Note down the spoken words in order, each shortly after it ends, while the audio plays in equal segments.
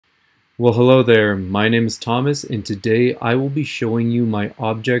Well, hello there. My name is Thomas, and today I will be showing you my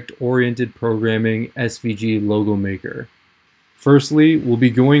object-oriented programming SVG logo maker. Firstly, we'll be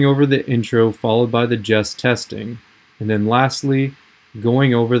going over the intro followed by the Jest testing, and then lastly,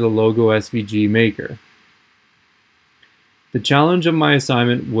 going over the logo SVG maker. The challenge of my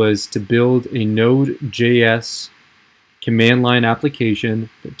assignment was to build a Node.js command line application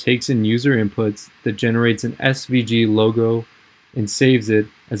that takes in user inputs that generates an SVG logo and saves it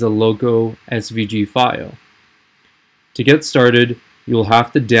as a logo.svg file. To get started, you'll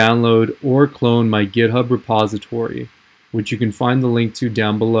have to download or clone my GitHub repository, which you can find the link to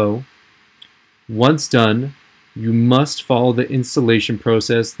down below. Once done, you must follow the installation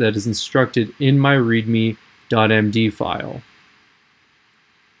process that is instructed in my readme.md file,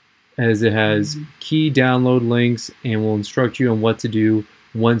 as it has key download links and will instruct you on what to do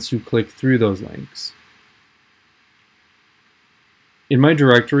once you click through those links. In my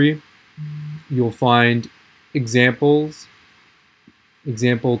directory, you'll find examples,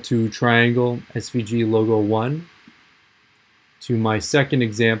 example to triangle SVG logo 1, to my second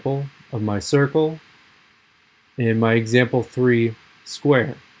example of my circle, and my example 3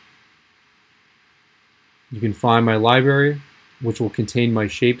 square. You can find my library, which will contain my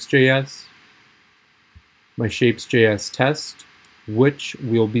shapes.js, my shapes.js test, which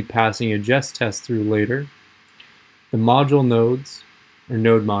we'll be passing a Jest test through later, the module nodes, or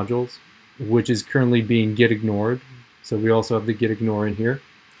node modules, which is currently being git ignored. So we also have the git ignore in here.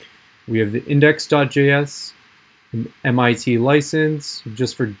 We have the index.js, an MIT license,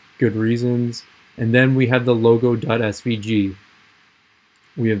 just for good reasons. And then we have the logo.svg.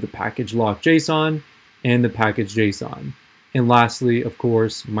 We have the package lock.json and the package JSON. And lastly, of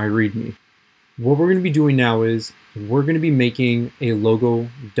course, my README. What we're going to be doing now is we're going to be making a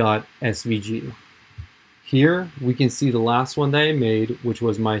logo.svg. Here we can see the last one that I made, which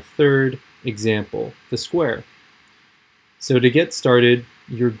was my third example, the square. So to get started,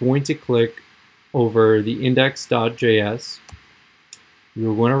 you're going to click over the index.js.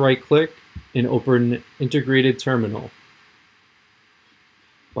 You're going to right click and open an integrated terminal.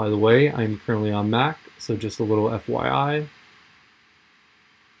 By the way, I'm currently on Mac, so just a little FYI.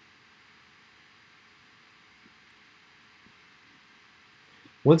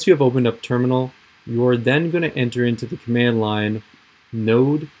 Once you have opened up terminal, you are then going to enter into the command line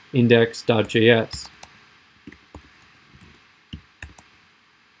node index.js.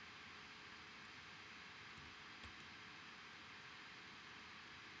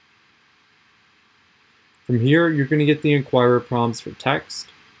 From here, you're going to get the inquirer prompts for text.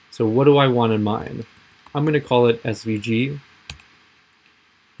 So what do I want in mind? I'm going to call it SVG.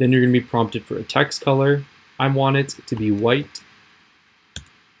 Then you're going to be prompted for a text color. I want it to be white.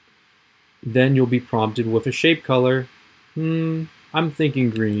 Then you'll be prompted with a shape color. I'm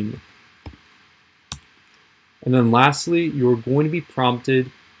thinking green. And then lastly, you're going to be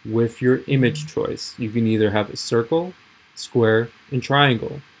prompted with your image choice. You can either have a circle, square, and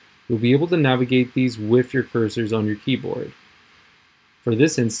triangle. You'll be able to navigate these with your cursors on your keyboard. For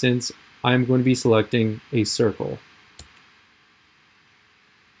this instance, I'm going to be selecting a circle.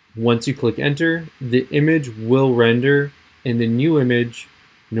 Once you click enter, the image will render, and the new image,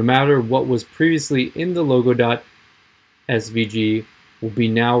 no matter what was previously in the logo.svg, will be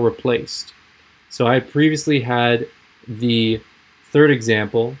now replaced. So I previously had the third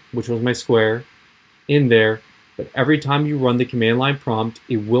example, which was my square, in there, but every time you run the command line prompt,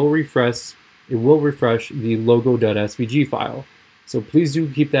 it will refresh the logo.svg file. So please do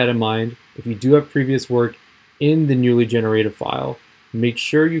keep that in mind. If you do have previous work in the newly generated file, make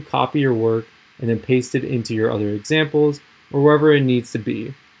sure you copy your work and then paste it into your other examples or wherever it needs to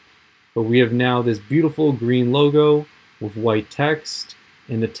be. But we have now this beautiful green logo with white text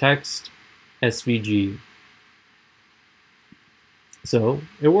and the text SVG. So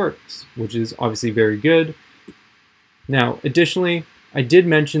it works, which is obviously very good. Now, additionally, I did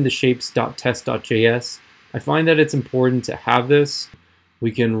mention the shapes.test.js. I find that it's important to have this.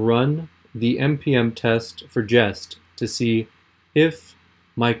 We can run the npm test for Jest to see if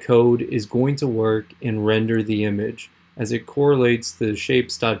my code is going to work and render the image, as it correlates the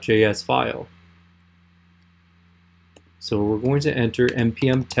shapes.js file. So we're going to enter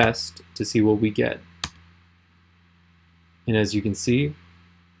npm test to see what we get. And as you can see,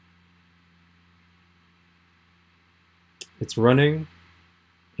 it's running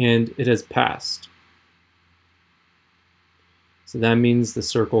and it has passed. So that means the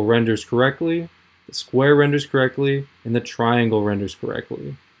circle renders correctly, the square renders correctly, and the triangle renders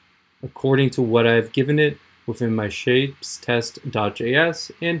correctly, according to what I've given it within my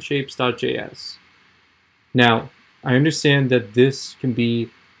shapes.test.js and shapes.js. Now, I understand that this can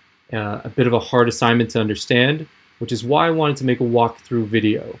be a bit of a hard assignment to understand, which is why I wanted to make a walkthrough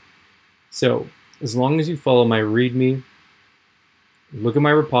video. So as long as you follow my README, look at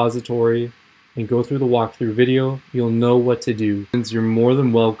my repository, and go through the walkthrough video, you'll know what to do. You're more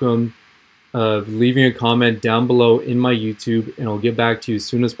than welcome of leaving a comment down below in my YouTube, and I'll get back to you as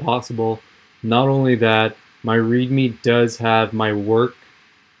soon as possible. Not only that, my README does have my work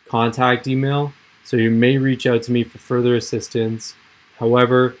contact email, so you may reach out to me for further assistance.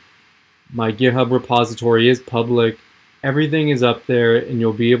 However, my GitHub repository is public. Everything is up there, and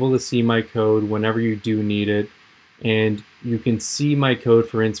you'll be able to see my code whenever you do need it. And you can see my code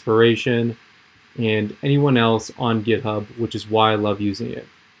for inspiration and anyone else on GitHub, which is why I love using it.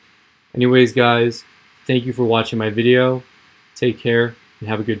 Anyways, guys, thank you for watching my video. Take care and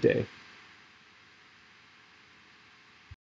have a good day.